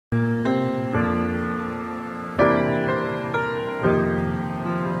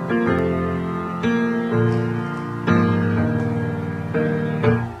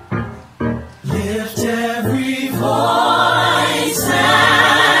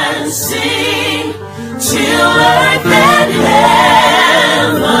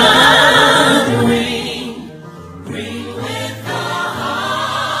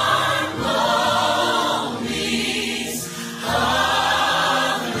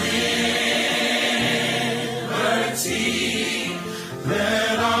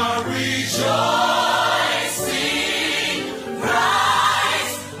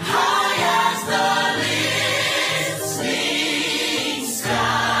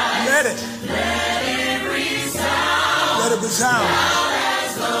Let it. Let it resound. Let it resound. Loud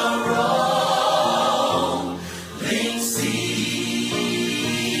as the rolling sea.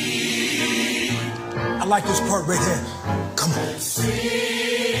 I like this part right here. Come on.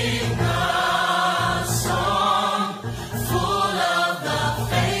 Sing a song full of the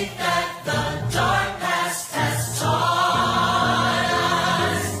faith that the dark past has taught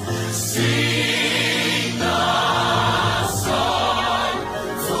us. Sing a song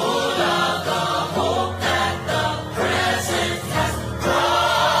full of the hope that the present has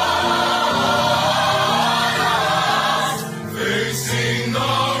brought us. Facing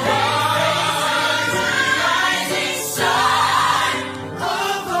the rising sun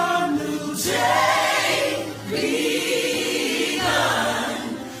of a new day begun.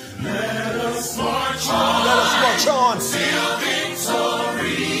 Let us march on. Let us march on. Till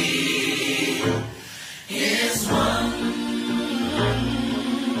victory is won.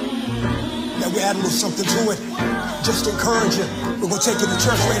 Now we add a little something to it. Just to encourage you. We're going to take you to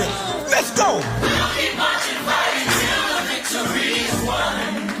church later. Let's go. We'll keep marching, fighting till the victory is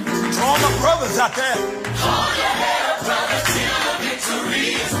won. To all my brothers out there. Hold your head up, brother, till the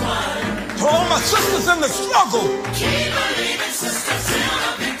victory is won. To all my sisters in the struggle. Keep believing, sister, till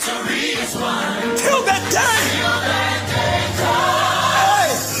the victory is won. Till that day. Till that day comes.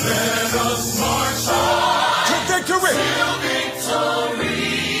 Hey. Let us march on. To victory. Till victory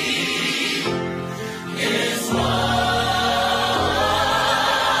is won.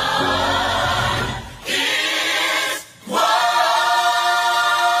 Is won.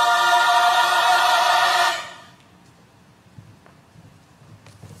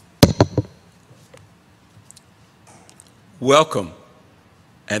 Welcome,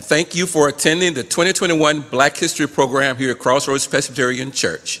 and thank you for attending the 2021 Black History Program here at Crossroads Presbyterian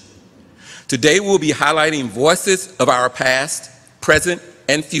Church. Today we'll be highlighting voices of our past, present,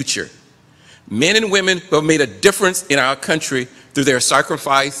 and future. Men and women who have made a difference in our country through their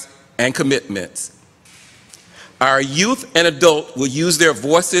sacrifice and commitments. Our youth and adult will use their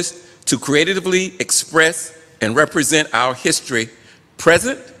voices to creatively express and represent our history,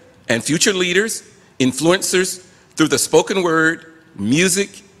 present and future leaders, influencers, through the spoken word,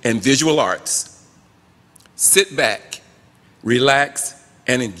 music, and visual arts. Sit back, relax,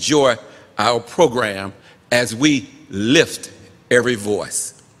 and enjoy our program as we lift every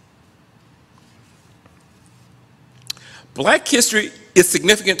voice. Black history is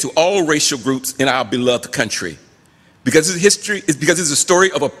significant to all racial groups in our beloved country because it's a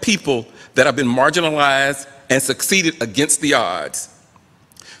story of a people that have been marginalized and succeeded against the odds.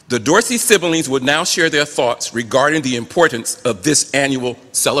 The Dorsey siblings will now share their thoughts regarding the importance of this annual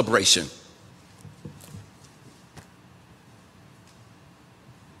celebration.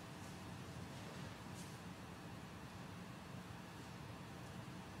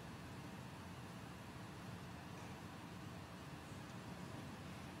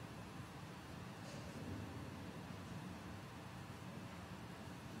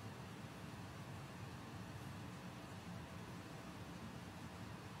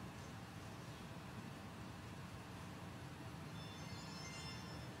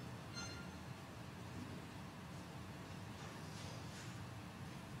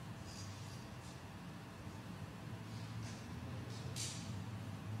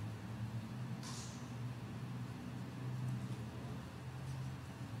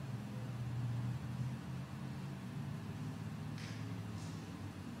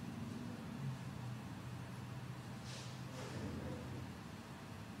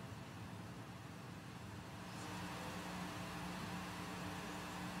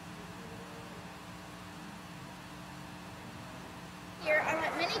 Here are what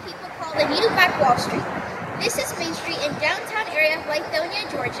many people call the new Black Wall Street. This is Main Street in downtown area of Lithonia,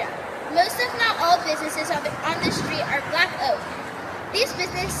 Georgia. Most if not all businesses on this street are Black owned. These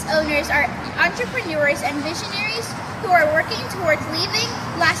business owners are entrepreneurs and visionaries who are working towards leaving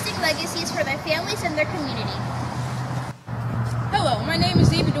lasting legacies for their families and their community. Hello, my name is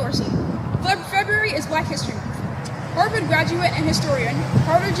David Dorsey. February is Black History Month. Harvard graduate and historian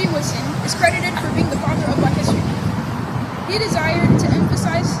Carter G. Woodson is credited for being the father of Black History Month. He desired to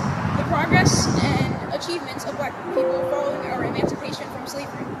emphasize the progress and achievements of Black people following our emancipation from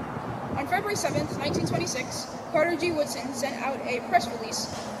slavery. On February 7th, 1926, Carter G. Woodson sent out a press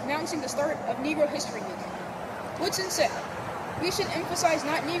release announcing the start of Negro History Week. Woodson said, "We should emphasize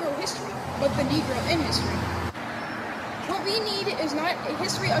not Negro history, but the Negro in history. What we need is not a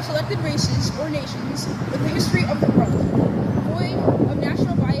history of selected races or nations, but the history of the world, void of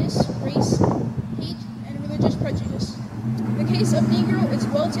national bias, race, hate, and religious prejudice. The case of Negro is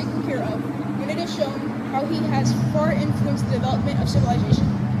well taken care of when it is shown how he has far influenced the development of civilization.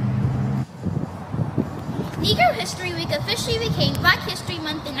 Negro History Week officially became Black History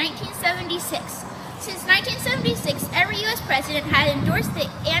Month in 1976. Since 1976, every U.S. president had endorsed the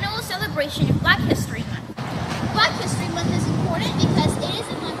annual celebration of Black History Month. Black History Month is important because it is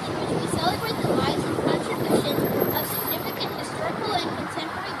a month in which we celebrate the lives and contributions of significant historical and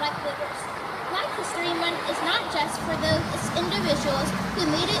contemporary Black leaders. Black History Month is not just for those individuals who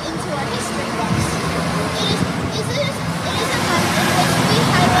made it into our history books. It is a month in which we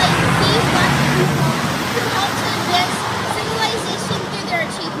highlight key Black people who helped to advance civilization through their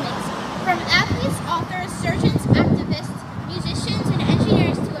achievements, from athletes, authors, surgeons, activists, musicians, and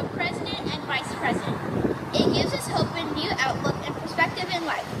engineers to a president and vice president. It gives us hope and new outlook and perspective in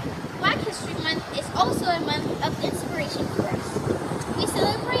life. Black History Month is also a month of inspiration for us. We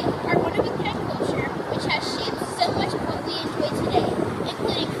celebrate our one-of-a-kind culture, which has shaped so much of what we enjoy today,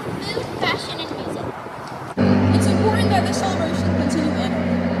 including food, fashion, and music. It's important that this celebration continue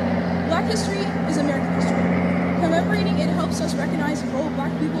annually. Black history is American history. Commemorating it helps us recognize the role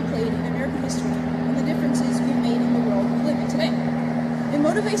Black people played in American history and the differences we've made in the world we live in today. It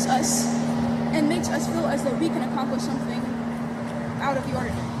motivates us and makes us feel as though we can accomplish something out of the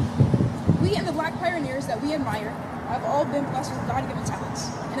ordinary. We and the Black pioneers that we admire have all been blessed with God-given talents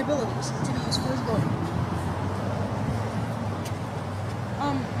and abilities to be used for His glory.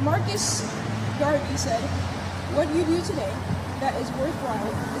 Marcus Garvey said, "What you do today that is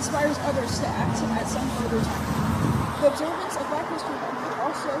worthwhile inspires others to act at some further time." The observance of Black History Month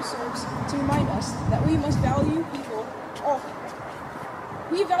also serves to remind us that we must value people, all people.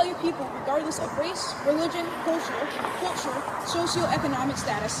 We value people regardless of race, religion, culture, socioeconomic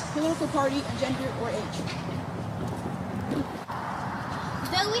status, political party, and gender or age.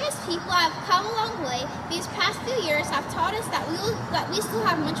 Though we as people have come a long way, these past few years have taught us that we still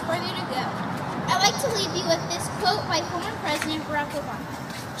have much further to go. I'd like to leave you with this quote by former President Barack Obama.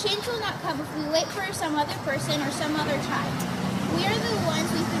 "Change will not come if we wait for some other person or some other time. We are the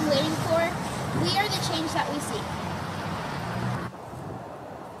ones we've been waiting for. We are the change that we seek."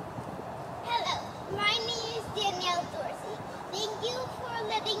 Hello, my name is Danielle Dorsey. Thank you for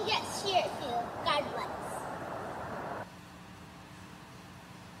letting us share with you. God bless.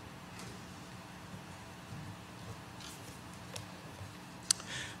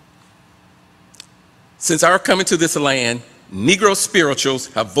 Since our coming to this land, Negro spirituals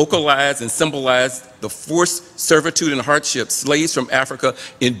have vocalized and symbolized the forced servitude and hardship slaves from Africa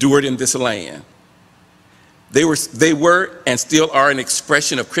endured in this land. They were and still are an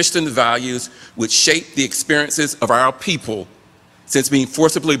expression of Christian values which shaped the experiences of our people since being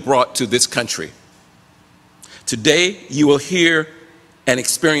forcibly brought to this country. Today, you will hear and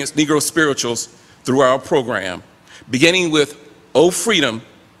experience Negro spirituals through our program, beginning with "Oh Freedom"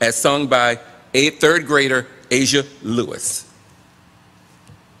 as sung by third grader Asia Lewis.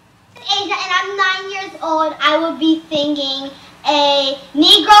 Asia, and I'm 9 years old. I will be singing a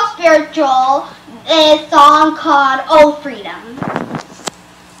Negro spiritual song called "Oh Freedom."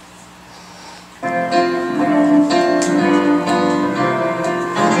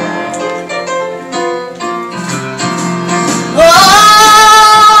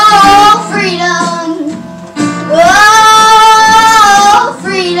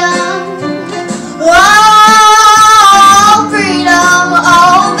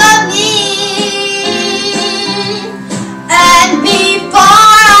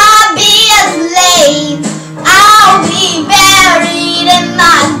 I'll be buried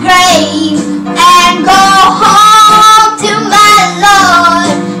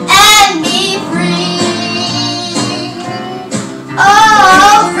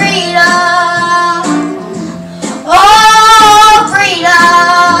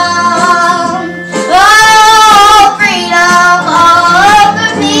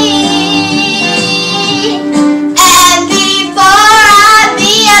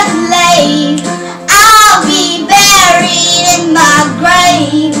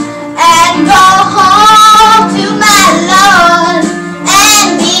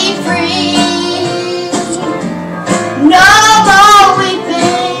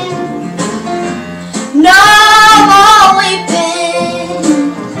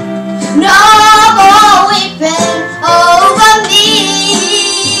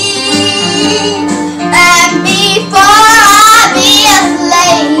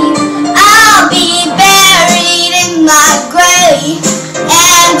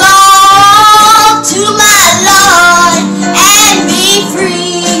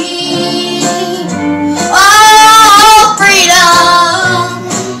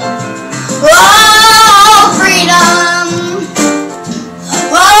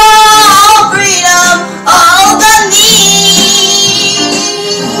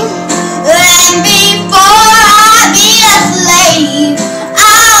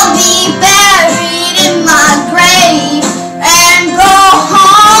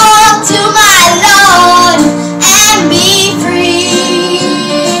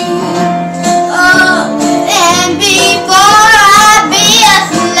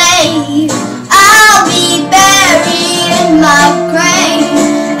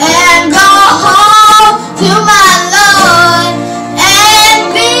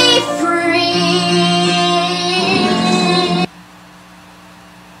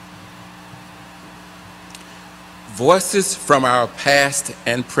voices from our past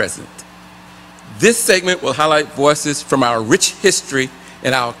and present. This segment will highlight voices from our rich history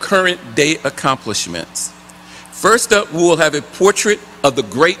and our current day accomplishments. First up, we will have a portrait of the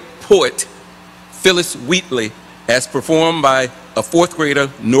great poet Phillis Wheatley as performed by a fourth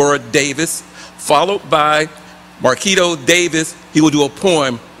grader, Nora Davis, followed by Marquito Davis. He will do a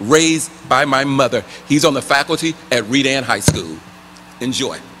poem, Raised by My Mother. He's on the faculty at Redan High School.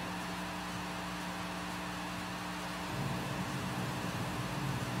 Enjoy.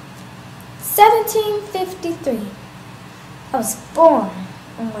 "1753. I was born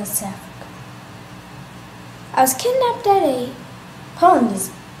in West Africa. I was kidnapped at 8, put on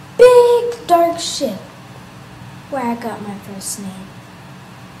this big dark ship where I got my first name.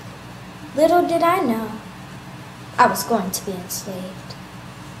 Little did I know I was going to be enslaved.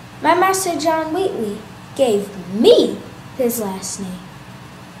 My master John Wheatley gave me his last name.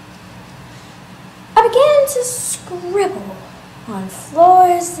 I began to scribble on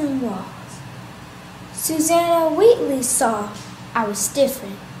floors and walls. Susanna Wheatley saw I was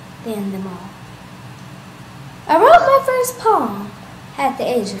different than them all. I wrote my first poem at the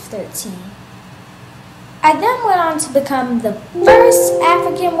age of 13. I then went on to become the first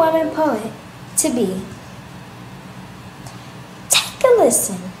African woman poet to be. Take a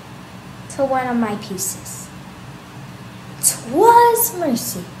listen to one of my pieces. "'Twas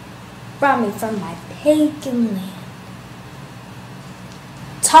mercy brought me from my pagan land,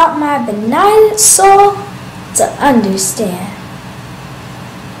 taught my benighted soul to understand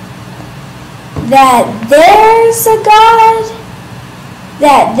that there's a God,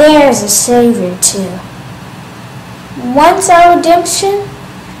 that there's a Savior too. Once our redemption,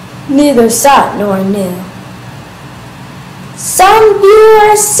 neither sought nor knew. Some view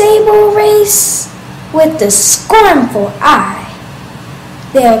our sable race with the scornful eye.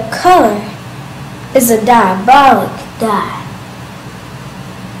 Their color is a diabolic dye.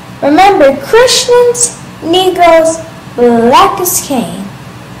 Remember, Christians, Negroes, black as Cain,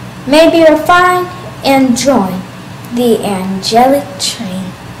 may be refined and join the angelic train.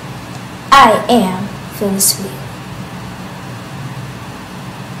 I am Phillis Wheatley."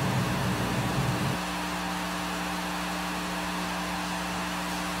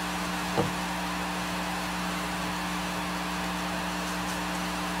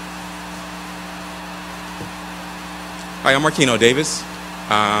 Hi, I'm Marquito Davis.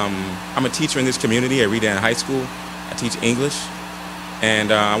 I'm a teacher in this community at Redan High School. I teach English,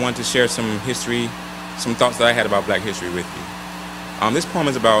 and I wanted to share some history, some thoughts that I had about Black history with you. This poem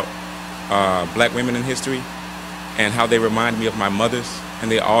is about Black women in history and how they remind me of my mothers, and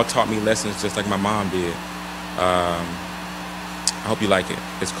they all taught me lessons just like my mom did. I hope you like it.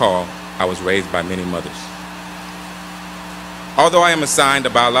 It's called "I Was Raised by Many Mothers." Although I am assigned a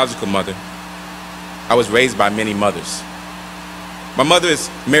biological mother, I was raised by many mothers. My mother is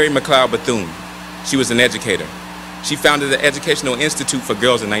Mary McLeod Bethune. She was an educator. She founded the Educational Institute for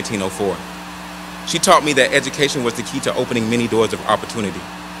Girls in 1904. She taught me that education was the key to opening many doors of opportunity.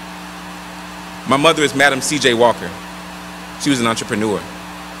 My mother is Madam C.J. Walker. She was an entrepreneur.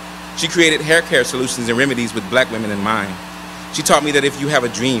 She created hair care solutions and remedies with Black women in mind. She taught me that if you have a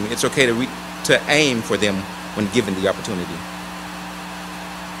dream, it's okay to aim for them when given the opportunity.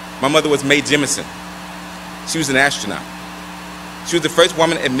 My mother was Mae Jemison. She was an astronaut. She was the first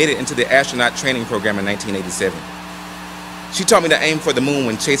woman admitted into the astronaut training program in 1987. She taught me to aim for the moon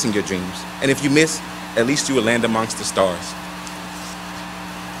when chasing your dreams, and if you miss, at least you will land amongst the stars.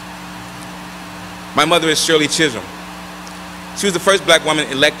 My mother is Shirley Chisholm. She was the first Black woman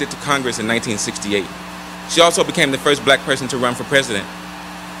elected to Congress in 1968. She also became the first Black person to run for president.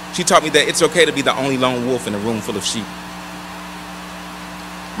 She taught me that it's okay to be the only lone wolf in a room full of sheep.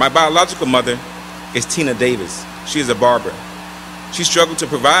 My biological mother is Tina Davis. She is a barber. She struggled to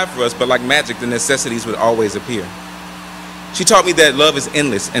provide for us, but like magic, the necessities would always appear. She taught me that love is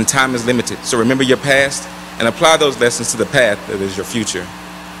endless and time is limited, so remember your past and apply those lessons to the path that is your future.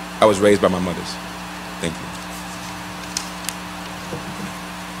 I was raised by my mothers. Thank you.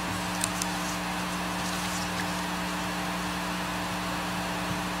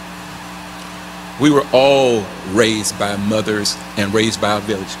 We were all raised by mothers and raised by a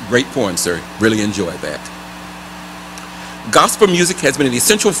village. Great poem, sir. Really enjoyed that. Gospel music has been an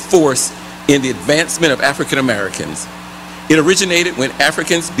essential force in the advancement of African Americans. It originated when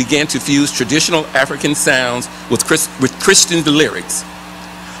Africans began to fuse traditional African sounds with Christian lyrics.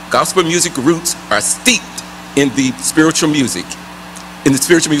 Gospel music roots are steeped in the spiritual music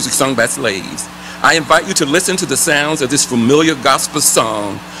sung by slaves. I invite you to listen to the sounds of this familiar gospel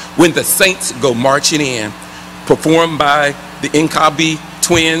song, "When the Saints Go Marching In," performed by the Nkabi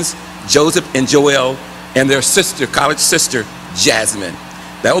twins, Joseph and Joel and their sister, college sister, Jasmine.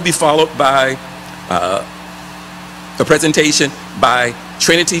 That will be followed by a presentation by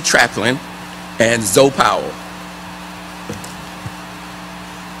Trinity Traplin and Zoe Powell.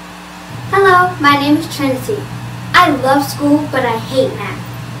 Hello, my name is Trinity. I love school, but I hate math.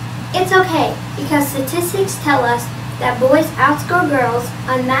 It's okay, because statistics tell us that boys outscore girls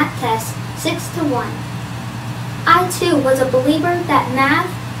on math tests 6-1. I too was a believer that math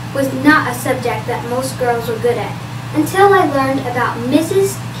was not a subject that most girls were good at, until I learned about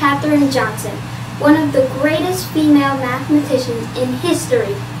Mrs. Katherine Johnson, one of the greatest female mathematicians in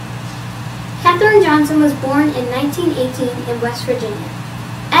history. Katherine Johnson was born in 1918 in West Virginia.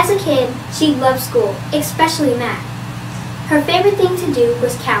 As a kid, she loved school, especially math. Her favorite thing to do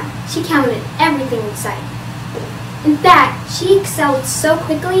was count. She counted everything in sight. In fact, she excelled so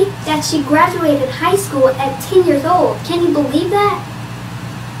quickly that she graduated high school at 10 years old. Can you believe that?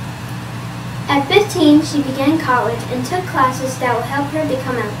 At 15, she began college and took classes that will help her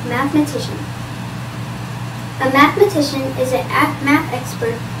become a mathematician. A mathematician is a math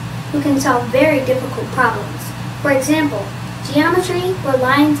expert who can solve very difficult problems. For example, geometry where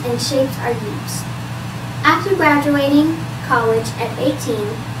lines and shapes are used. After graduating college at 18,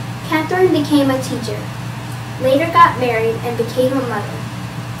 Katherine became a teacher, later got married and became a mother.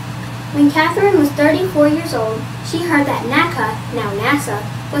 When Katherine was 34 years old, she heard that NACA, now NASA,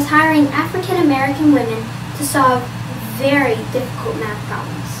 was hiring African American women to solve very difficult math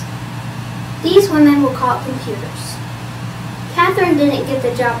problems. These women were called computers. Katherine didn't get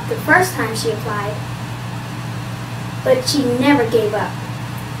the job the first time she applied, but she never gave up.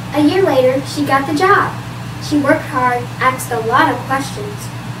 A year later, she got the job. She worked hard, asked a lot of questions,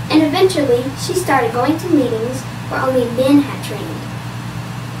 and eventually she started going to meetings where only men had trained.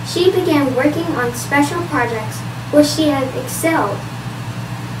 She began working on special projects where she had excelled.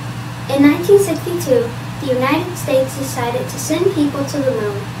 In 1962, the United States decided to send people to the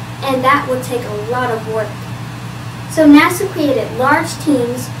moon, and that would take a lot of work. So NASA created large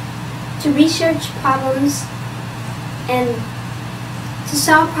teams to research problems and to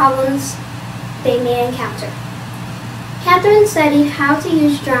solve problems they may encounter. Katherine studied how to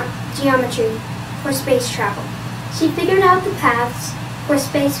use geometry for space travel. She figured out the paths for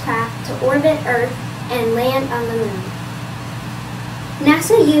spacecraft to orbit Earth and land on the moon.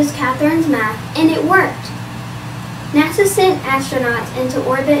 NASA used Katherine's math, and it worked. NASA sent astronauts into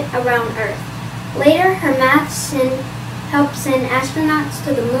orbit around Earth. Later, her math helped send astronauts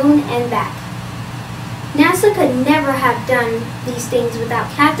to the moon and back. NASA could never have done these things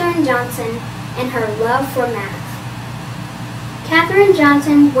without Katherine Johnson and her love for math. Katherine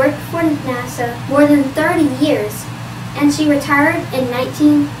Johnson worked for NASA more than 30 years, and she retired in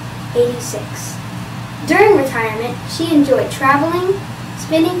 1986. During retirement, she enjoyed traveling,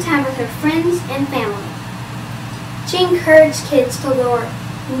 spending time with her friends and family. She encouraged kids to learn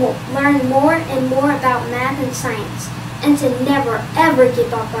more and more about math and science, and to never ever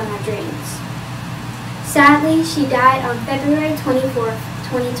give up on their dreams. Sadly, she died on February 24,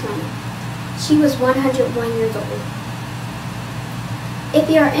 2020. She was 101 years old. If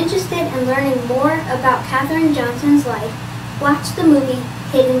you are interested in learning more about Katherine Johnson's life, watch the movie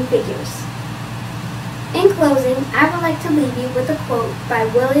Hidden Figures. In closing, I would like to leave you with a quote by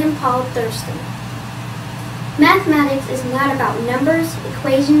William Paul Thurston. Mathematics is not about numbers,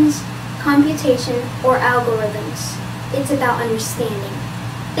 equations, computation, or algorithms. It's about understanding.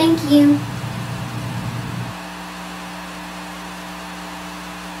 Thank you.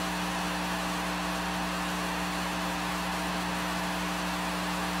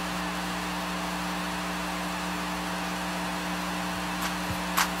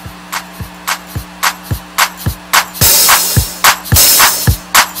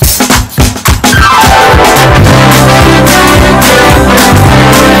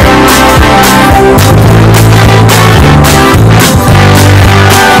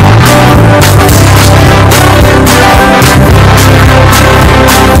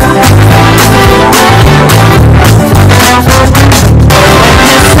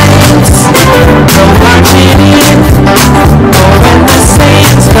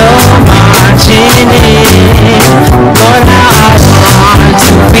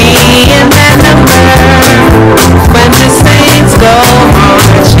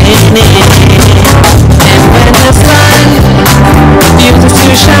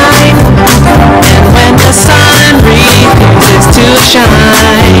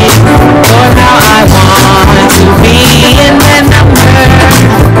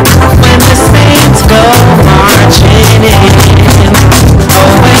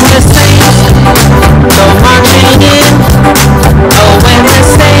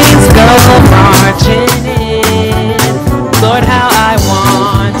 Marching in.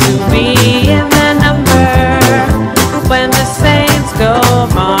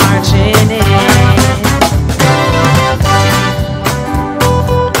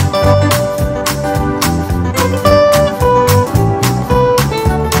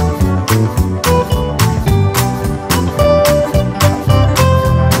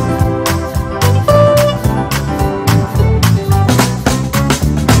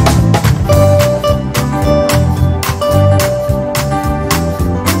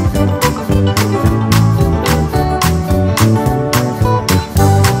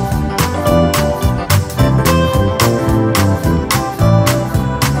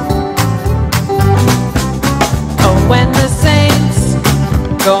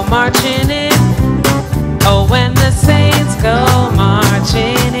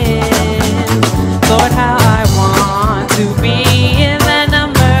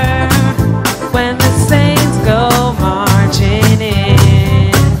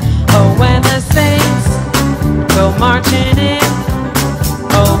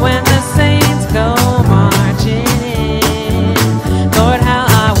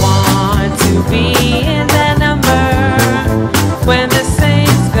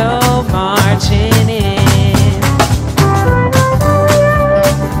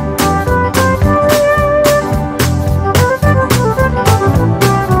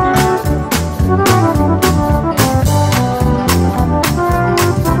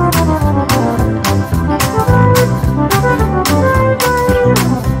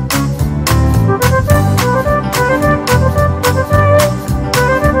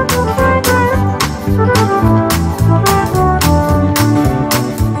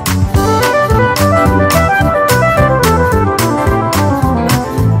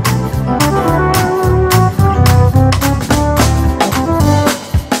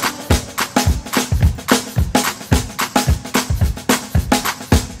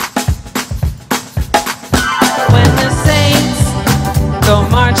 go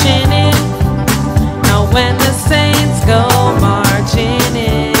marching in. Now when the saints go marching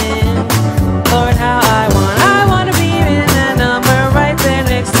in, Lord, how I want to be in that number right there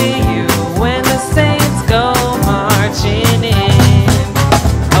next to you. When the saints go marching in.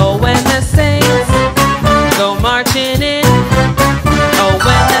 Oh, when the saints go marching in. Oh,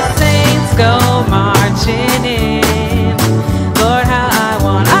 when the saints go marching in. Lord, how I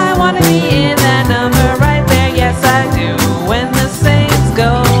want to be in that number right there. Yes, I do. When the saints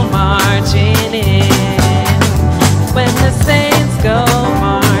go marching in. When the saints go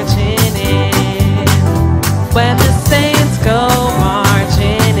marching in. When the saints go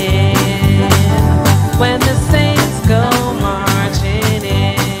marching in. When the saints go marching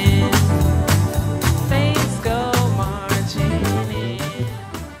in. Saints go marching in.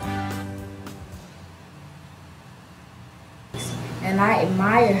 And I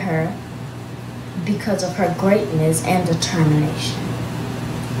admire her because of her greatness and determination.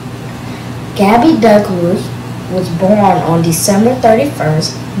 Gabby Douglas was born on December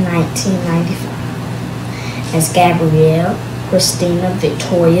 31st, 1995, as Gabrielle Christina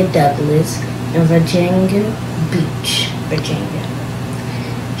Victoria Douglas in Virginia Beach, Virginia.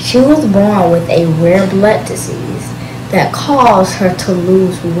 She was born with a rare blood disease that caused her to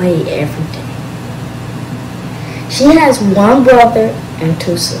lose weight every day. She has one brother and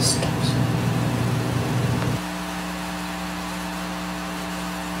two sisters.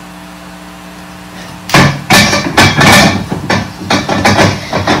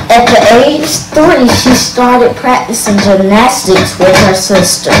 At the age 3, she started practicing gymnastics with her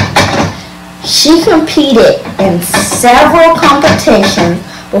sister. She competed in several competitions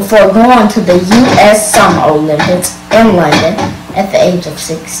before going to the U.S. Summer Olympics in London at the age of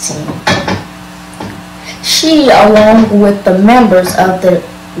 16. She, along with the members of the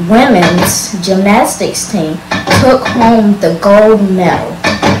women's gymnastics team, took home the gold medal.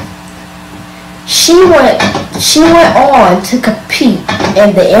 She went on to compete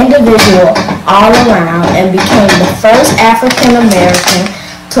in the individual all-around and became the first African American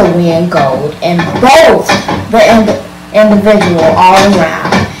to win gold in both the individual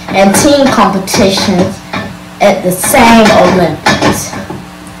all-around and team competitions at the same Olympics.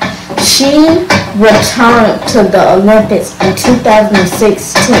 She returned to the Olympics in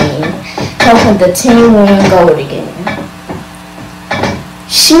 2016, helping the team win gold again.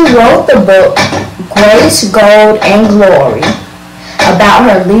 She wrote the book Grace, Gold, and Glory about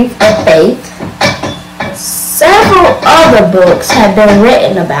her leap of faith. Several other books have been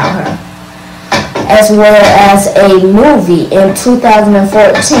written about her, as well as a movie in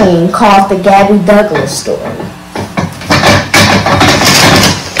 2014 called The Gabby Douglas Story.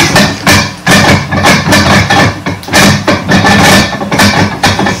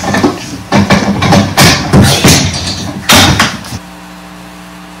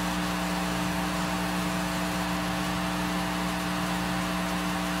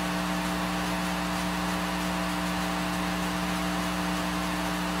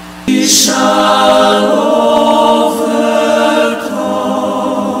 We shall overcome.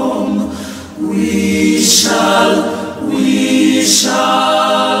 We shall overcome. We shall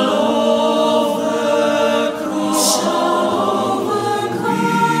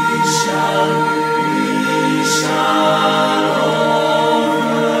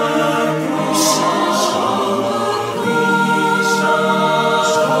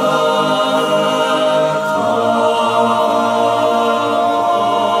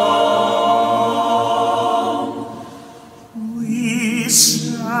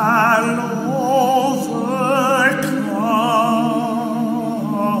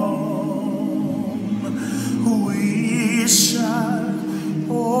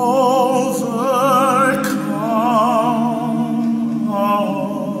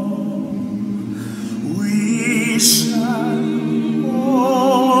overcome. We shall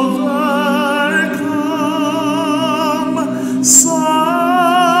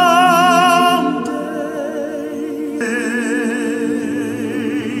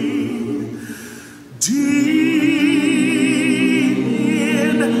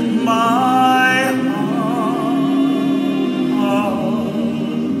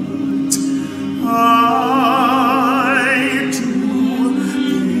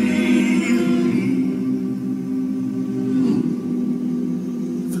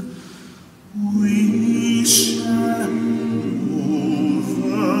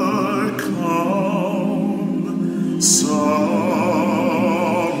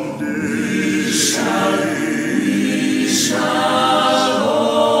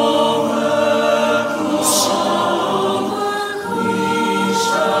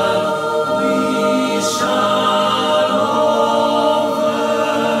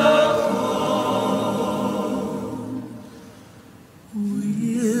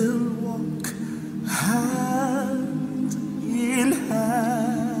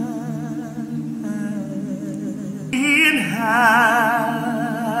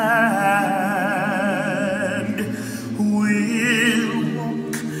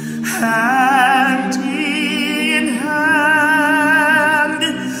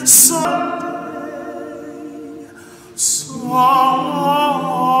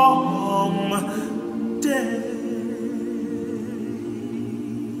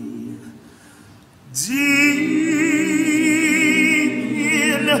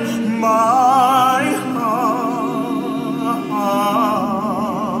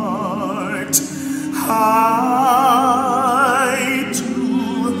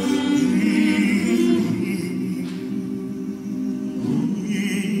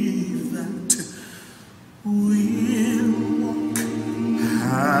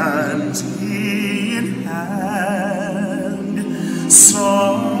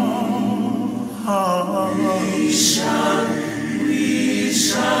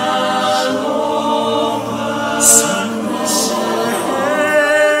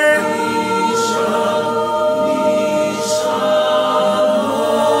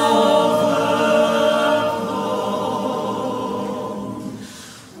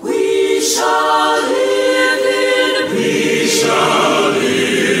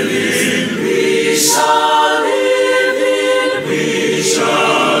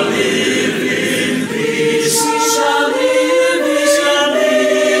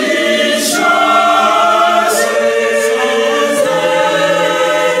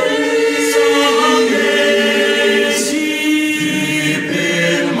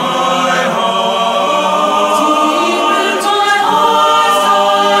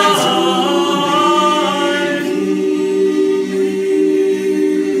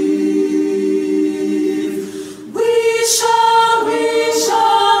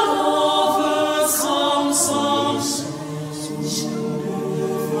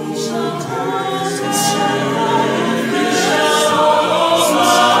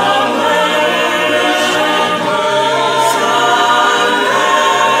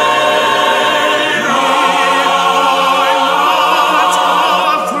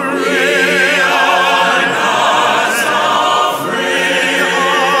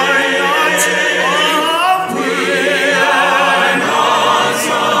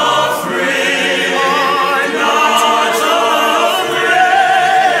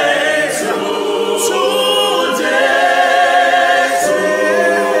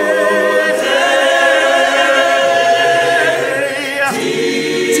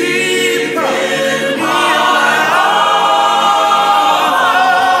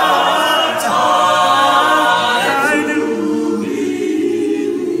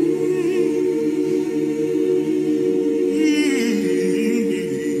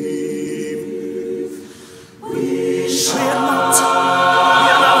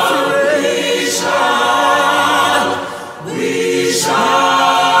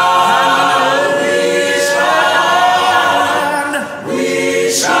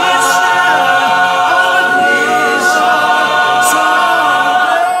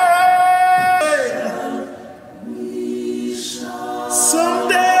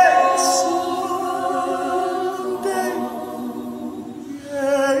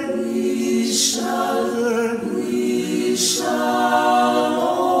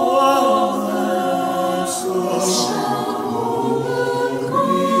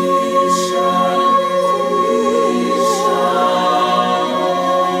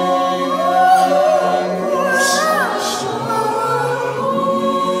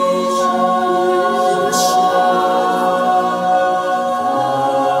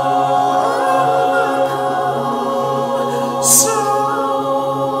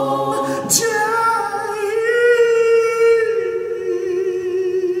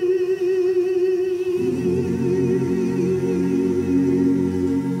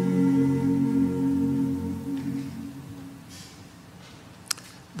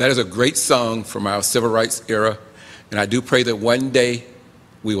That is a great song from our civil rights era, and I do pray that one day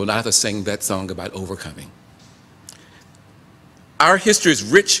we will not have to sing that song about overcoming. Our history is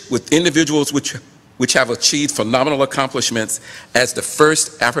rich with individuals which have achieved phenomenal accomplishments as the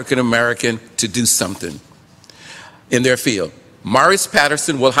first African American to do something in their field. Maurice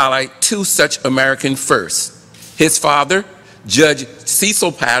Patterson will highlight two such American firsts. His father, Judge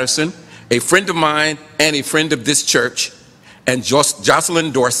Cecil Patterson, a friend of mine and a friend of this church, and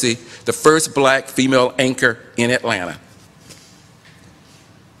Jocelyn Dorsey, the first black female anchor in Atlanta.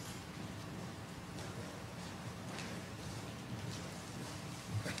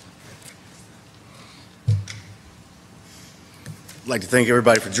 I'd like to thank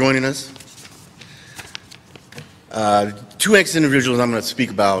everybody for joining us. Two ex-individuals I'm going to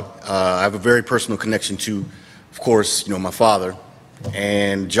speak about, I have a very personal connection to, of course, my father,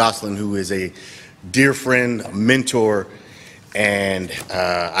 and Jocelyn, who is a dear friend, a mentor, and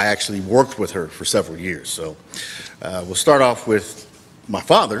I actually worked with her for several years. So we'll start off with my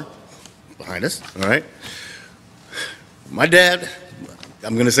father behind us, all right? My dad,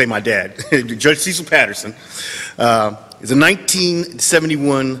 I'm going to say my dad, Judge Cecil Patterson, is a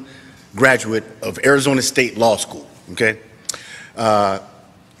 1971 graduate of Arizona State Law School, okay? Let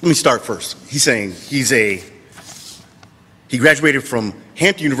me start first. He's saying he graduated from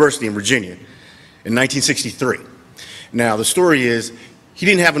Hampton University in Virginia in 1963. Now, the story is he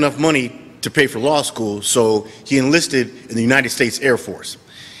didn't have enough money to pay for law school, so he enlisted in the United States Air Force.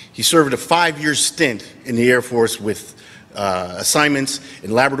 He served a 5-year stint in the Air Force with assignments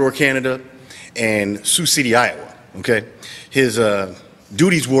in Labrador, Canada, and Sioux City, Iowa, okay? His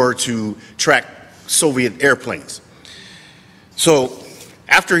duties were to track Soviet airplanes. So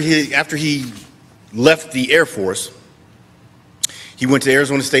after he left the Air Force, he went to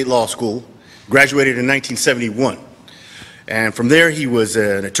Arizona State Law School, graduated in 1971. And from there, he was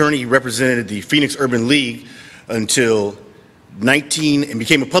an attorney. He represented the Phoenix Urban League until and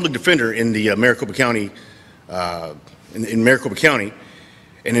became a public defender in the Maricopa County, in Maricopa County.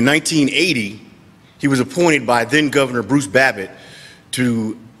 And in 1980, he was appointed by then Governor Bruce Babbitt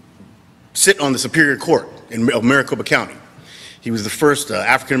to sit on the Superior Court of Maricopa County. He was the first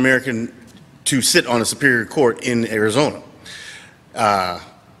African American to sit on a Superior Court in Arizona.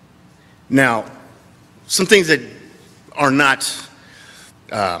 Now, some things that are not,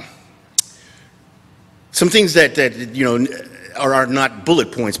 some things that are not bullet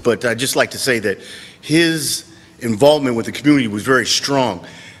points, but I'd just like to say that his involvement with the community was very strong.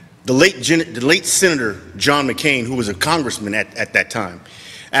 The late Senator John McCain, who was a congressman at that time,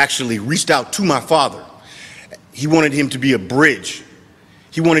 actually reached out to my father. He wanted him to be a bridge.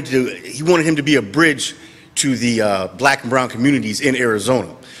 He wanted him to be a bridge to the black and brown communities in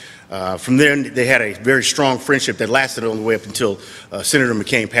Arizona. From there, they had a very strong friendship that lasted all the way up until Senator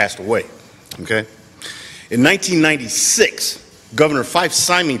McCain passed away, okay? In 1996, Governor Fife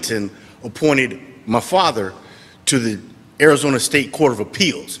Symington appointed my father to the Arizona State Court of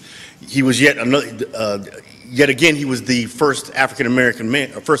Appeals. He was yet again, he was the first African American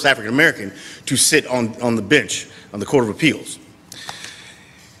to sit on the bench on the Court of Appeals.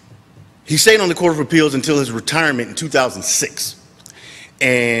 He stayed on the Court of Appeals until his retirement in 2006.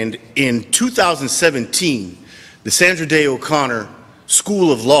 And in 2017, the Sandra Day O'Connor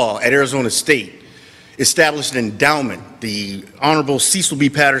School of Law at Arizona State established an endowment, the Honorable Cecil B.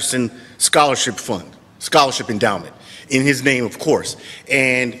 Patterson Scholarship Fund, Scholarship Endowment, in his name, of course,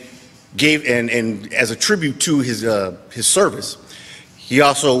 and gave, and as a tribute to his service, he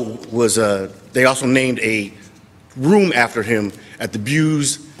also was, they also named a room after him at the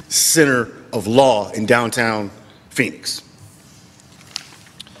Buse Center of Law in downtown Phoenix.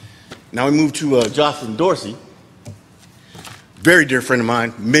 Now we move to Jocelyn Dorsey, very dear friend of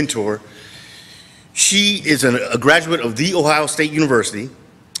mine, mentor. She is a graduate of The Ohio State University.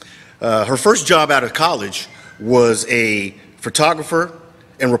 Her first job out of college was a photographer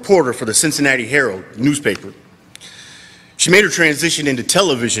and reporter for the Cincinnati Herald newspaper. She made her transition into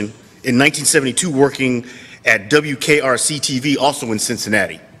television in 1972, working at WKRC-TV, also in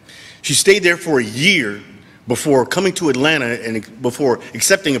Cincinnati. She stayed there for a year before coming to Atlanta and before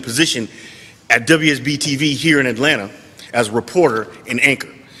accepting a position at WSB-TV here in Atlanta as a reporter and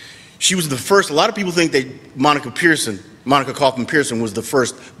anchor. She was the first. A lot of people think that Monica Kaufman Pearson was the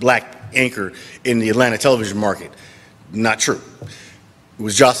first black anchor in the Atlanta television market. Not true. It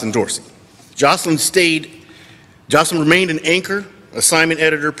was Jocelyn Dorsey. Jocelyn remained an anchor, assignment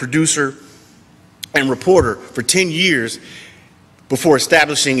editor, producer, and reporter for 10 years before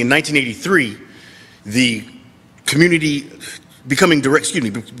establishing in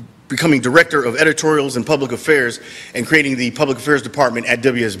becoming Director of Editorials and Public Affairs and creating the Public Affairs Department at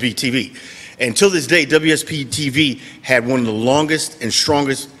WSB-TV. And till this day, WSB-TV had one of the longest and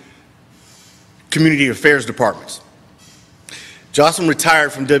strongest community affairs departments. Jocelyn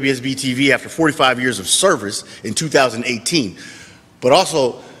retired from WSB-TV after 45 years of service in 2018. But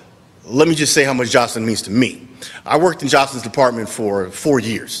also, let me just say how much Jocelyn means to me. I worked in Jocelyn's department for 4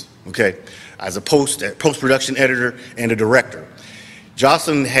 years, okay, as a post-production editor and a director.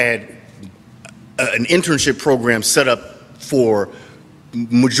 Jocelyn had an internship program set up for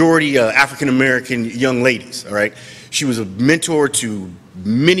majority African-American young ladies, all right? She was a mentor to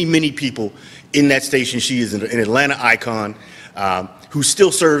many, many people in that station. She is an Atlanta icon who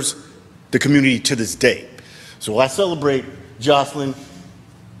still serves the community to this day. So I celebrate Jocelyn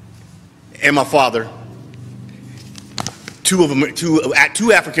and my father, two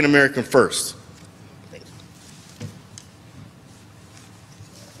African-American firsts.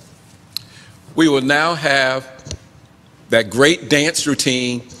 We will now have that great dance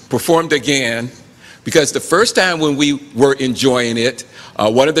routine performed again, because the first time when we were enjoying it,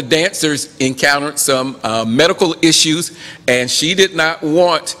 one of the dancers encountered some medical issues, and she did not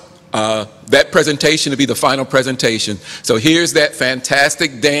want that presentation to be the final presentation. So here's that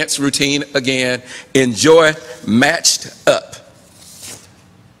fantastic dance routine again. Enjoy Matched Up.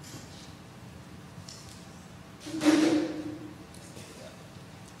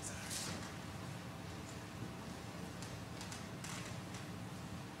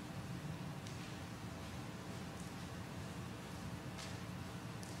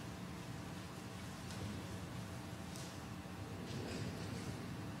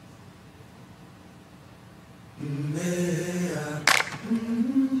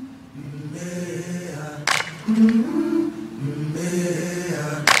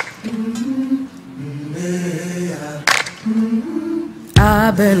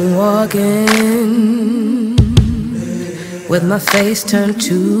 I've been walking with my face turned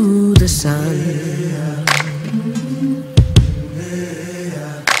to the sun.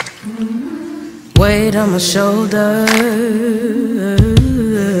 Weight on my shoulders,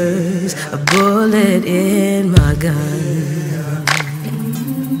 a bullet in my gun.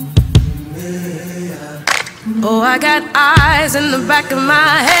 Oh, I got eyes in the back of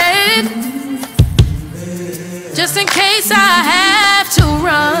my head, just in case I have to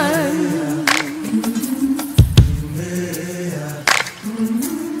run.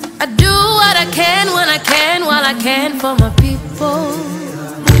 I do what I can when I can, while I can for my people.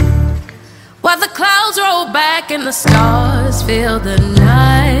 While the clouds roll back and the stars fill the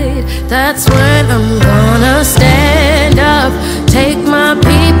night, that's when I'm gonna stand up, take my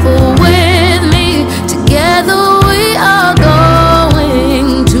people with me. Together we are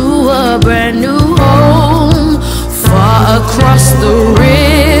going to a brand new home, far across the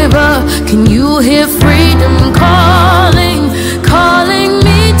river. Can you hear freedom calling, calling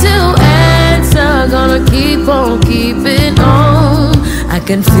me to answer? Gonna keep on keeping on, I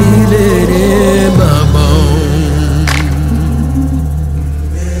can feel it in my bones.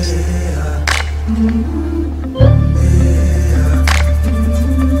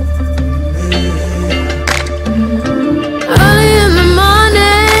 Early in the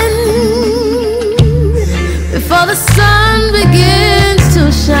morning, before the sun begins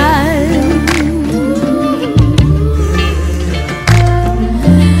to shine,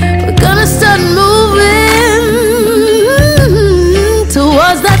 we're gonna start moving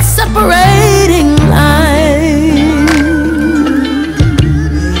towards that separating line.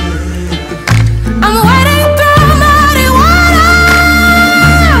 I'm wading through muddy waters,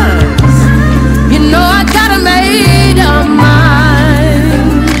 you know I got a made up mind.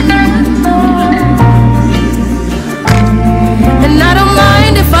 And I don't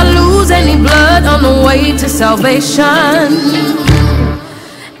mind if I lose any blood on the way to salvation,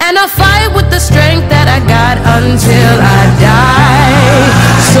 and I fight with the strength that I got until I die.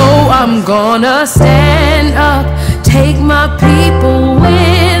 So I'm gonna stand up, take my people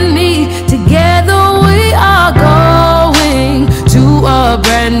with me. Together we are going to a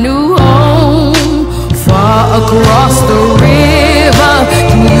brand new home, far across the river.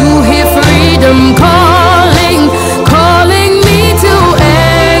 Can you hear freedom calling, calling me to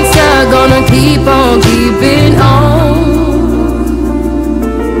answer? Gonna keep on keeping on.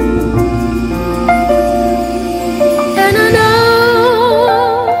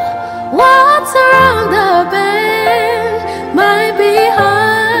 What's around the bend might be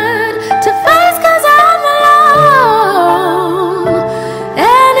hard.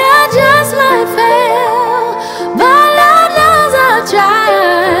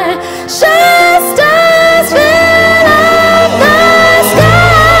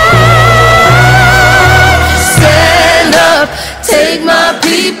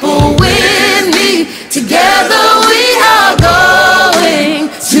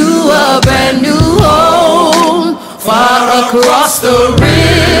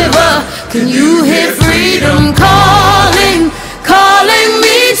 Can you hear freedom calling, calling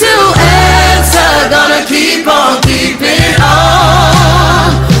me to answer? Gonna keep on keeping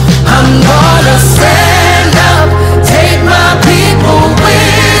on. I'm gonna stand up, take my people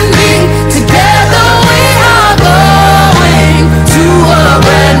with me. Together we are going to a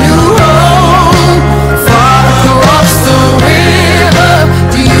brand new home, far across the river.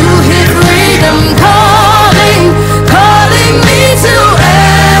 Do you hear freedom calling, calling me to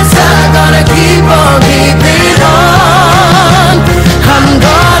answer? Gonna keep on keeping on. I'm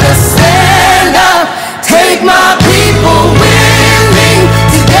gonna stand up, take my people with me.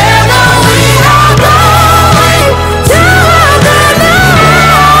 Together we are going to a brand new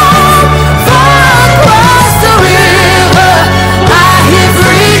home, far across the river. I hear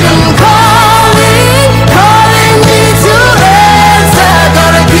freedom calling, calling me to answer.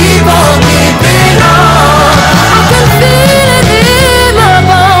 Gonna keep on keeping on. I can feel it in my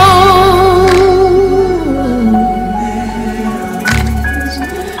bones.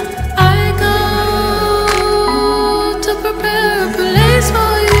 I go to prepare a place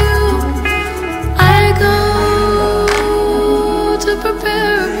for you. I go to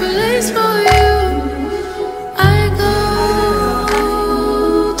prepare a place for you. I go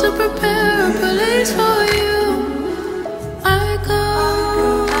to prepare a place for you. I go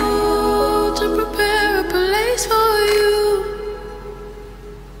to prepare a place for you.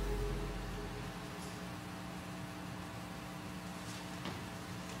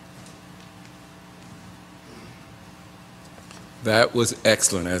 That was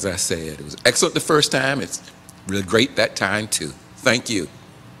excellent, as I said. It was excellent the first time. It's really great that time, too. Thank you.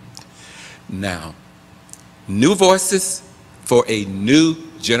 Now, new voices for a new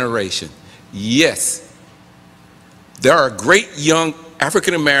generation. Yes, there are great young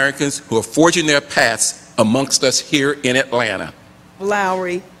African Americans who are forging their paths amongst us here in Atlanta.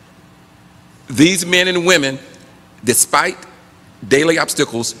 Lowry. These men and women, despite daily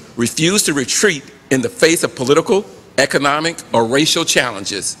obstacles, refuse to retreat in the face of political, economic, or racial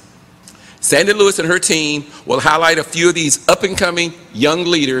challenges. Sandy Lewis and her team will highlight a few of these up-and-coming young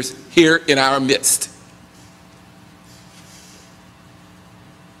leaders here in our midst.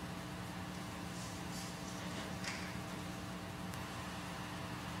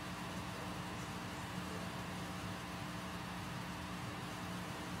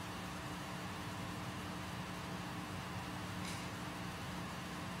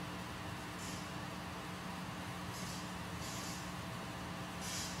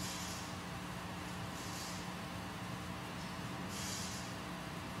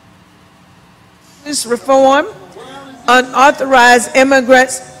 Reform, unauthorized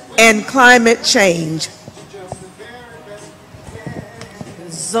immigrants, and climate change.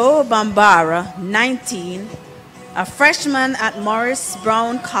 Zoe Bambara, 19, a freshman at Morris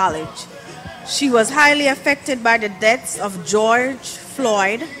Brown College. She was highly affected by the deaths of George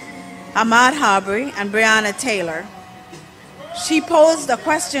Floyd, Ahmaud Arbery, and Breonna Taylor. She posed a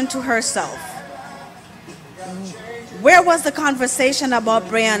question to herself. Where was the conversation about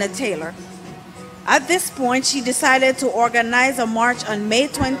Breonna Taylor? At this point, she decided to organize a march on May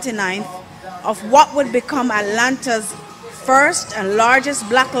 29th of what would become Atlanta's first and largest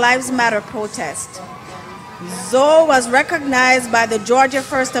Black Lives Matter protest. Zoe was recognized by the Georgia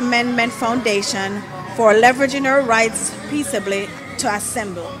First Amendment Foundation for leveraging her rights peaceably to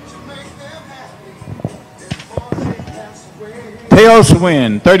assemble. Theo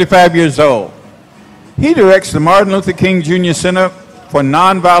Swin, 35 years old. He directs the Martin Luther King Jr. Center for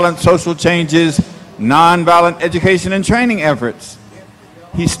Nonviolent Social Change's nonviolent education and training efforts.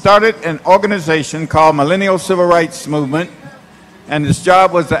 He started an organization called Millennial Civil Rights Movement, and his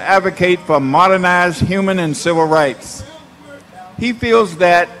job was to advocate for modernized human and civil rights. He feels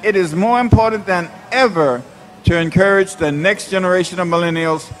that it is more important than ever to encourage the next generation of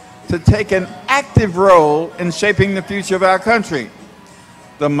millennials to take an active role in shaping the future of our country.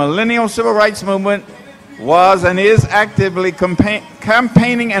 The Millennial Civil Rights Movement was and is actively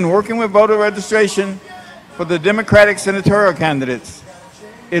campaigning and working with voter registration for the Democratic senatorial candidates.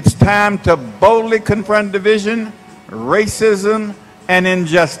 It's time to boldly confront division, racism, and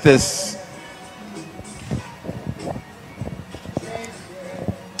injustice.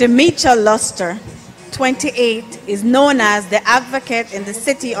 Demetria Luster, 28, is known as the advocate in the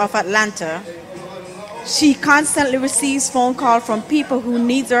city of Atlanta. She constantly receives phone calls from people who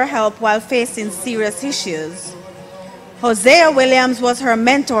need her help while facing serious issues. Hosea Williams was her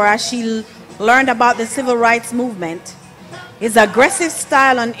mentor as she learned about the civil rights movement. His aggressive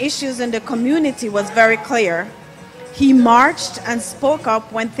style on issues in the community was very clear. He marched and spoke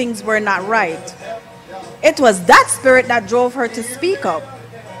up when things were not right. It was that spirit that drove her to speak up.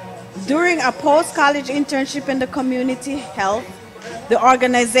 During a post-college internship in the community health, the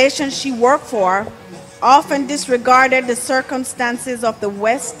organization she worked for often disregarded the circumstances of the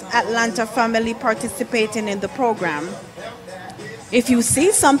West Atlanta family participating in the program. If you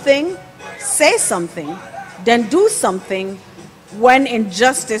see something, say something, then do something when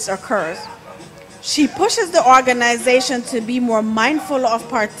injustice occurs. She pushes the organization to be more mindful of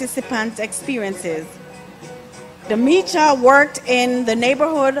participant experiences. Demetra worked in the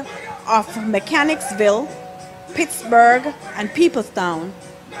neighborhood of Mechanicsville, Pittsburgh, and Peoplestown.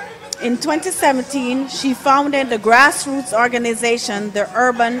 In 2017, she founded the grassroots organization, the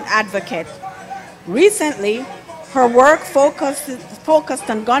Urban Advocate. Recently, her work focused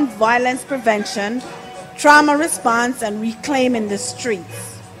on gun violence prevention, trauma response, and reclaiming the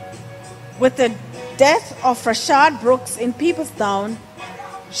streets. With the death of Rashad Brooks in Peoplestown,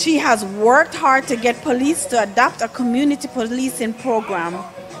 she has worked hard to get police to adopt a community policing program,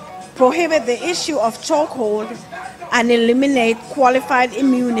 prohibit the issue of chokehold, and eliminate qualified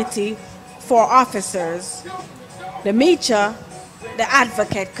immunity for officers. Demetra, the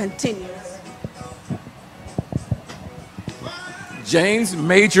advocate, continues. James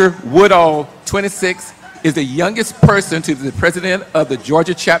Major Woodall, 26, is the youngest person to be the president of the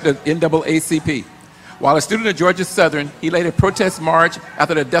Georgia chapter of NAACP. While a student at Georgia Southern, he led a protest march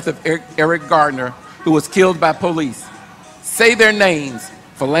after the death of Eric Gardner, who was killed by police. Say their names: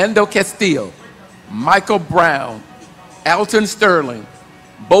 Philando Castile, Michael Brown, Alton Sterling,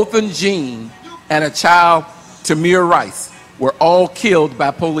 Botham Jean, and a child, Tamir Rice, were all killed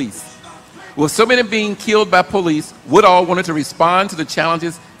by police. With so many being killed by police, Woodall wanted to respond to the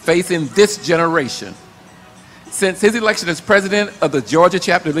challenges facing this generation. Since his election as president of the Georgia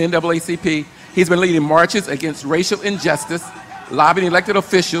chapter of the NAACP, he's been leading marches against racial injustice, lobbying elected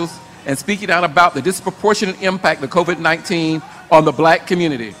officials, and speaking out about the disproportionate impact of COVID-19 on the black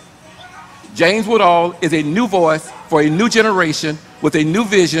community. James Woodall is a new voice for a new generation with a new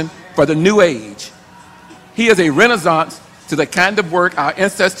vision for the new age. He is a renaissance to the kind of work our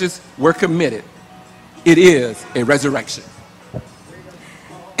ancestors were committed. It is a resurrection.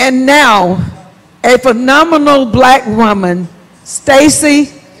 And now, a phenomenal black woman,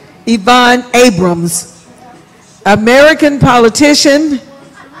 Stacey Yvonne Abrams, American politician,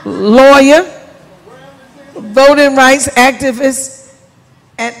 lawyer, voting rights activist,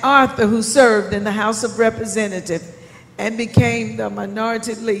 and author who served in the House of Representatives and became the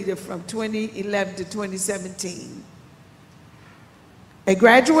minority leader from 2011 to 2017. A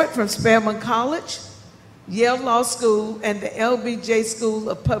graduate from Spelman College, Yale Law School, and the LBJ School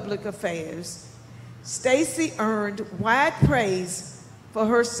of Public Affairs, Stacey earned wide praise for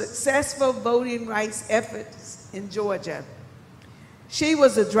her successful voting rights efforts in Georgia. She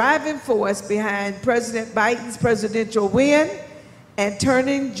was a driving force behind President Biden's presidential win and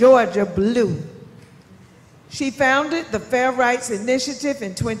turning Georgia blue. She founded the Fair Rights Initiative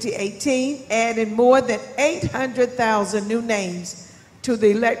in 2018, adding more than 800,000 new names to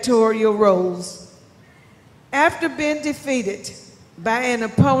the electoral rolls. After being defeated by an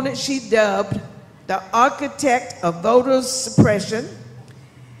opponent she dubbed the architect of voter suppression,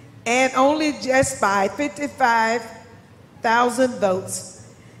 and only just by 55,000 votes,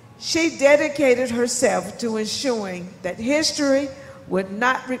 she dedicated herself to ensuring that history would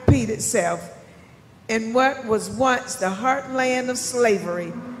not repeat itself in what was once the heartland of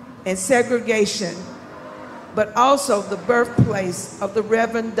slavery and segregation, but also the birthplace of the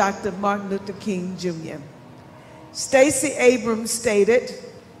Reverend Dr. Martin Luther King Jr. Stacey Abrams stated,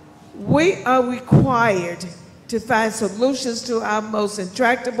 "We are required to find solutions to our most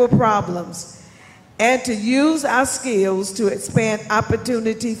intractable problems and to use our skills to expand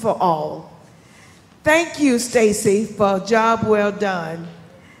opportunity for all." Thank you, Stacey, for a job well done.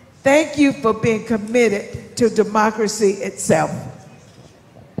 Thank you for being committed to democracy itself.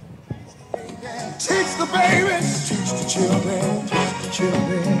 Teach the babies, teach the children, teach the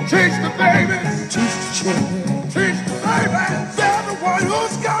children, teach the babies, teach the children, teach the babies, everyone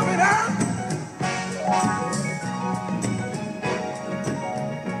who's coming out.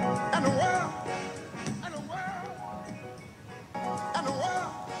 And the world, and the world, and the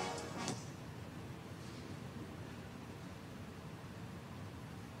world.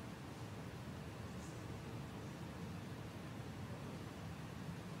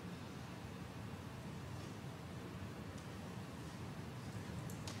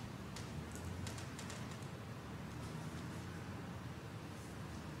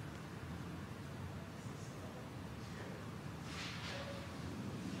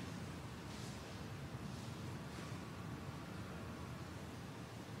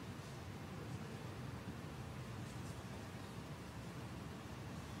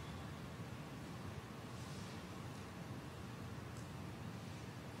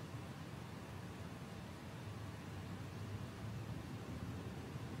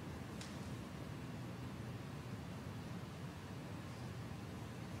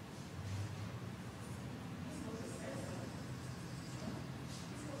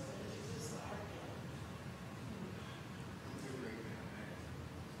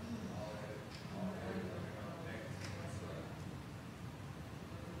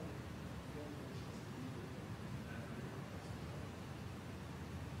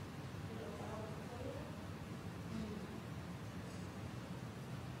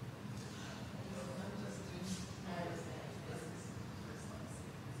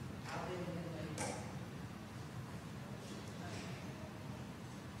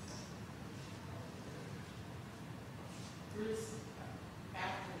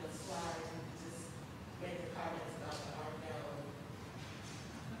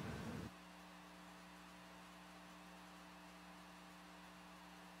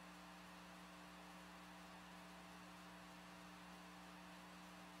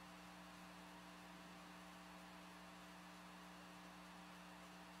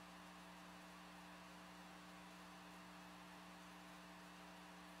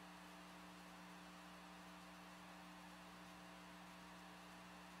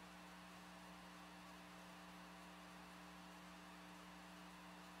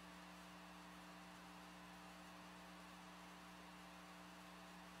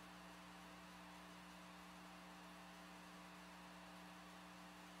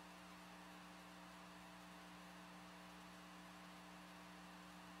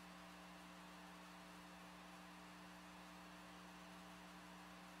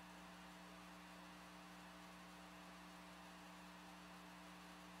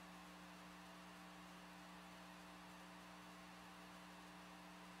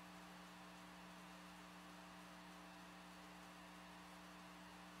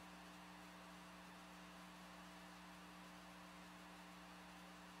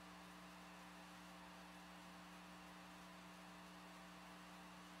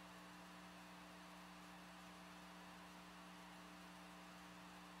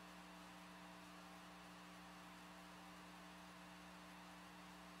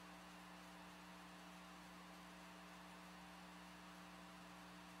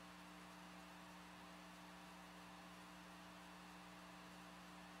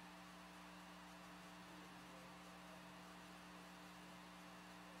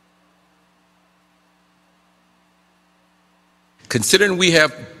 Considering we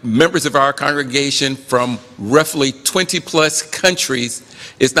have members of our congregation from roughly 20+ countries,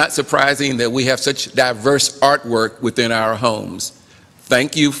 it's not surprising that we have such diverse artwork within our homes.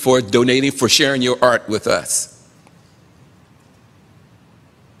 Thank you for donating, for sharing your art with us.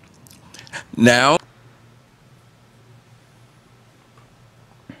 Now,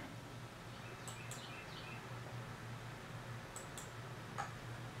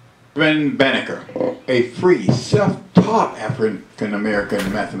 Sven Banneker, a free, self-taught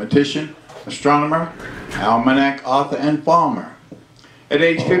African-American mathematician, astronomer, almanac author, and farmer. At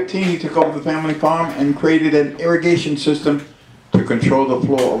age 15, he took over the family farm and created an irrigation system to control the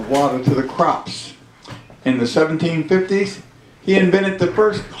flow of water to the crops. In the 1750s, he invented the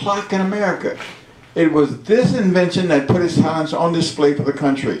first clock in America. It was this invention that put his talents on display for the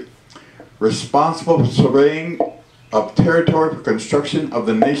country. Responsible for surveying of territory for construction of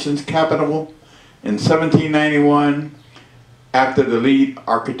the nation's capital in 1791 after the lead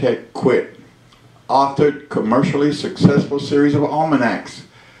architect quit. Authored commercially successful series of almanacs.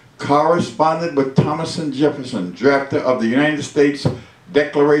 Corresponded with Thomas and Jefferson, drafter of the United States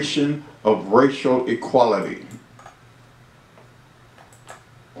Declaration of Racial Equality.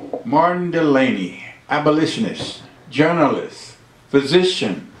 Martin Delany, abolitionist, journalist,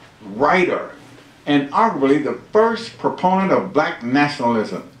 physician, writer, and arguably the first proponent of black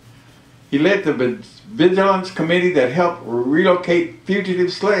nationalism. He led the Vigilance Committee that helped relocate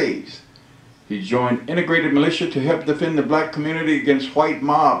fugitive slaves. He joined integrated militia to help defend the black community against white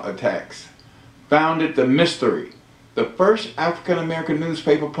mob attacks. Founded The Mystery, the first African-American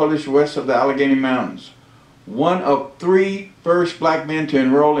newspaper published west of the Allegheny Mountains. One of 3 first black men to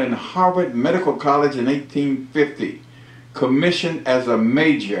enroll in Harvard Medical College in 1850. Commissioned as a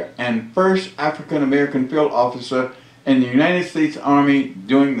major and first African-American field officer in the United States Army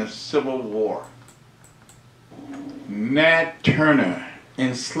during the Civil War. Nat Turner,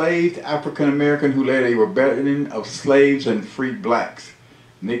 enslaved African-American who led a rebellion of slaves and freed blacks,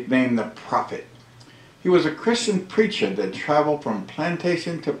 nicknamed the Prophet. He was a Christian preacher that traveled from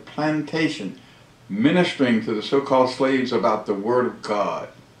plantation to plantation, ministering to the so-called slaves about the Word of God.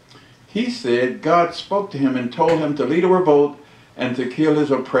 He said God spoke to him and told him to lead a revolt and to kill his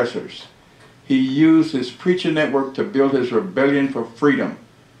oppressors. He used his preacher network to build his rebellion for freedom.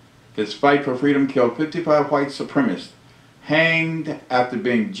 His fight for freedom killed 55 white supremacists, hanged after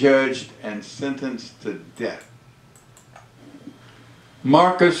being judged and sentenced to death.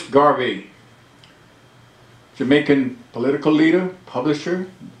 Marcus Garvey, Jamaican political leader, publisher,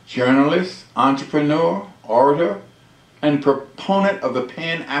 journalist, entrepreneur, orator, and proponent of the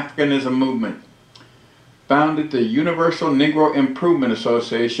Pan-Africanism movement. Founded the Universal Negro Improvement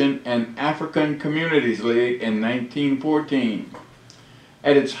Association and African Communities League in 1914.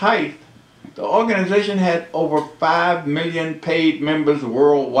 At its height, the organization had over 5 million paid members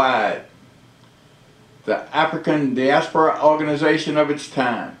worldwide. The African Diaspora Organization of its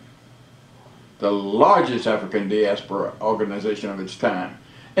time. The largest African diaspora organization of its time.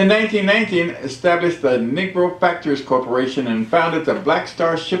 In 1919, established the Negro Factors Corporation and founded the Black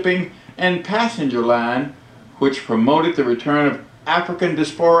Star Shipping and Passenger Line, which promoted the return of African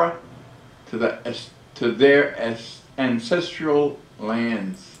diaspora to their ancestral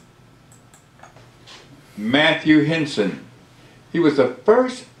lands. Matthew Henson. He was the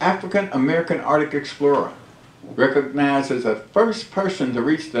first African-American Arctic explorer, recognized as the first person to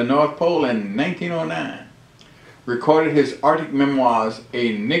reach the North Pole in 1909. Recorded his Arctic memoirs,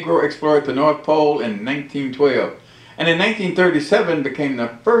 A Negro Explorer at the North Pole, in 1912. And in 1937 became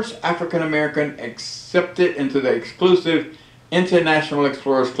the first African-American accepted into the exclusive International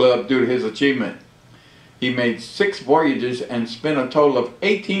Explorers Club due to his achievement. He made 6 voyages and spent a total of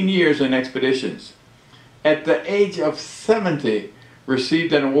 18 years in expeditions. At the age of 70,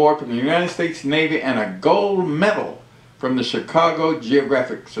 received an award from the United States Navy and a gold medal from the Chicago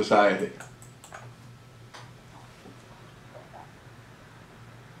Geographic Society.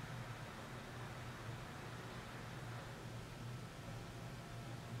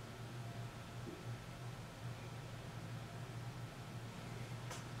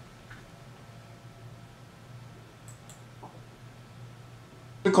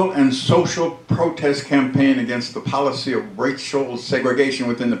 Political and social protest campaign against the policy of racial segregation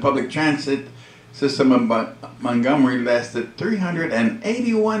within the public transit system of Montgomery lasted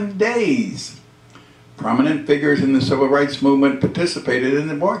 381 days. Prominent figures in the civil rights movement participated in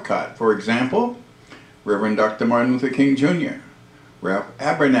the boycott. For example, Reverend Dr. Martin Luther King Jr., Ralph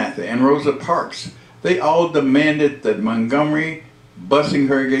Abernathy, and Rosa Parks. They all demanded that Montgomery busing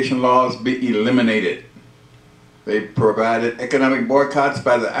segregation laws be eliminated. They provided economic boycotts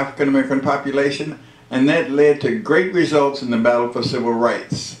by the African American population and that led to great results in the battle for civil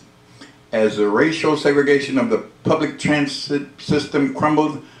rights. As the racial segregation of the public transit system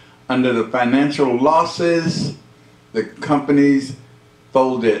crumbled under the financial losses, the companies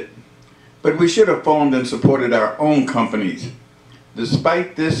folded. But we should have formed and supported our own companies.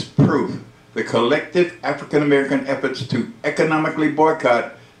 Despite this proof, the collective African American efforts to economically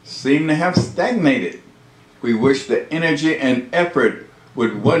boycott seem to have stagnated. We wish the energy and effort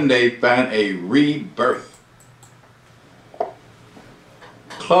would one day find a rebirth.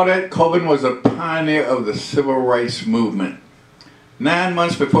 Claudette Colvin was a pioneer of the civil rights movement. 9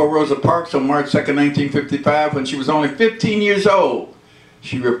 months before Rosa Parks on March 2nd, 1955, when she was only 15 years old,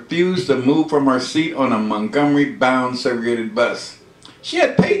 she refused to move from her seat on a Montgomery-bound segregated bus. She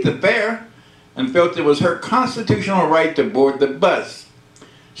had paid the fare and felt it was her constitutional right to board the bus.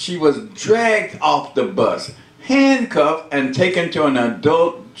 She was dragged off the bus, handcuffed, and taken to an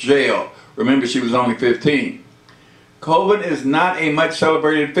adult jail. Remember, she was only 15. Colvin is not a much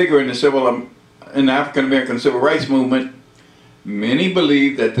celebrated figure in the African American civil rights movement. Many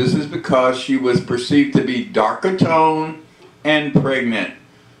believe that this is because she was perceived to be darker toned and pregnant.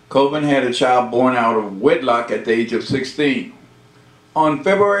 Colvin had a child born out of wedlock at the age of 16. On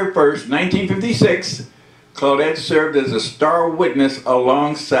February 1st, 1956, Claudette served as a star witness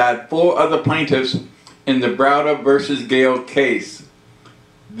alongside 4 other plaintiffs in the Browder versus Gale case.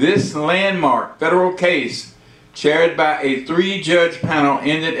 This landmark federal case, chaired by a 3-judge panel,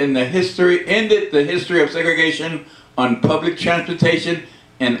 ended the history of segregation on public transportation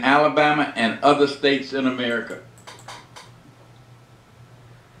in Alabama and other states in America.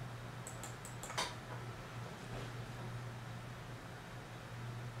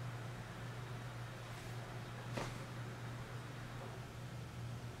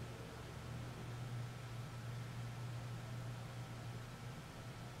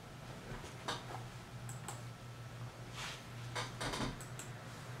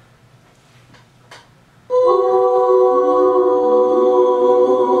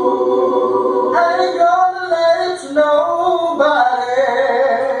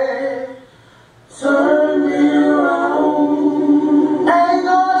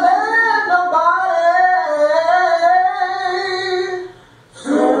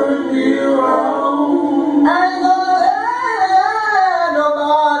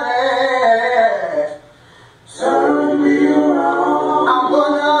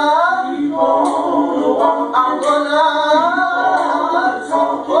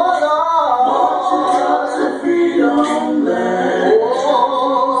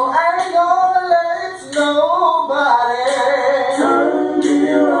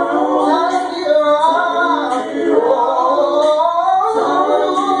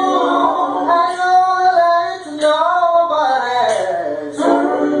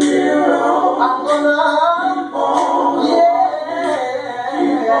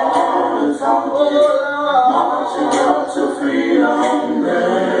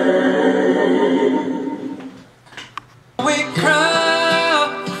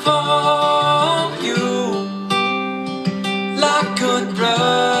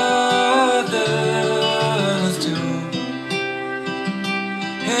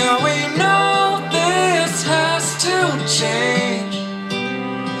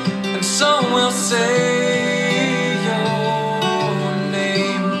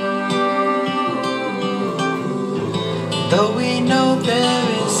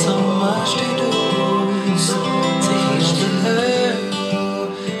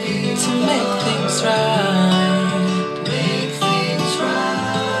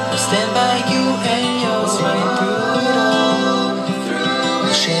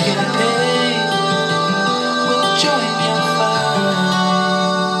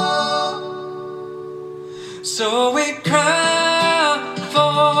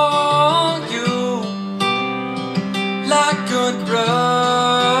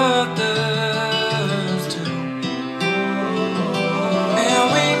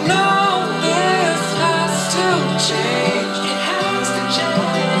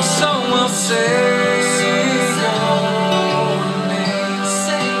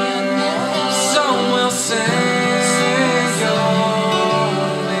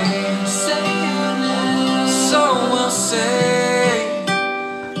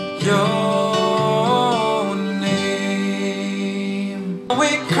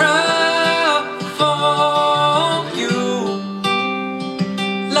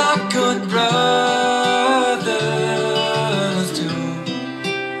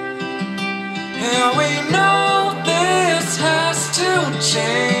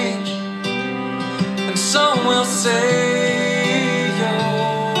 Some will say your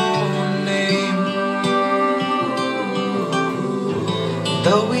name.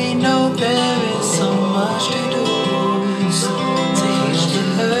 but we know there is so much to do. So teach to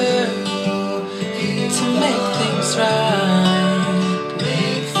learn, to make things right.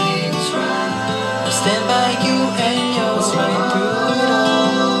 Make things right. We'll stand by you and yours right through it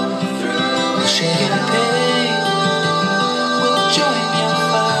all. We'll share your pain, we'll join your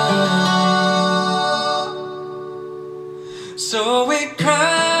fight. So we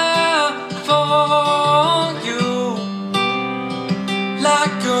cry for you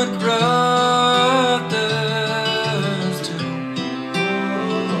like good brothers do.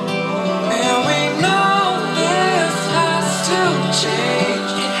 And we know this has to change.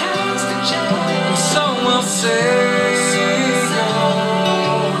 It has to change. And so we'll say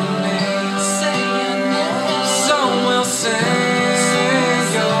your name. Say your name. So we'll say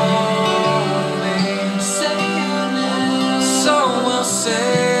your name. Say your name. So we'll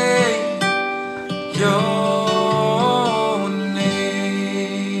say your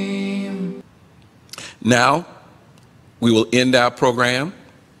name. Now, we will end our program.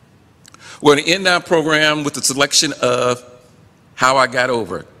 We're going to end our program with the selection of How I Got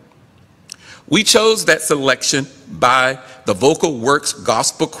Over. We chose that selection by the Vocal Works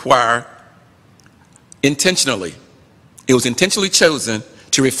Gospel Choir intentionally. It was intentionally chosen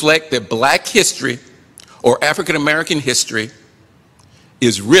to reflect that Black history, or African American history,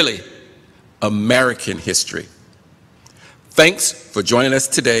 is really American history. Thanks for joining us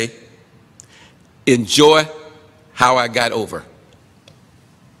today. Enjoy How I Got Over.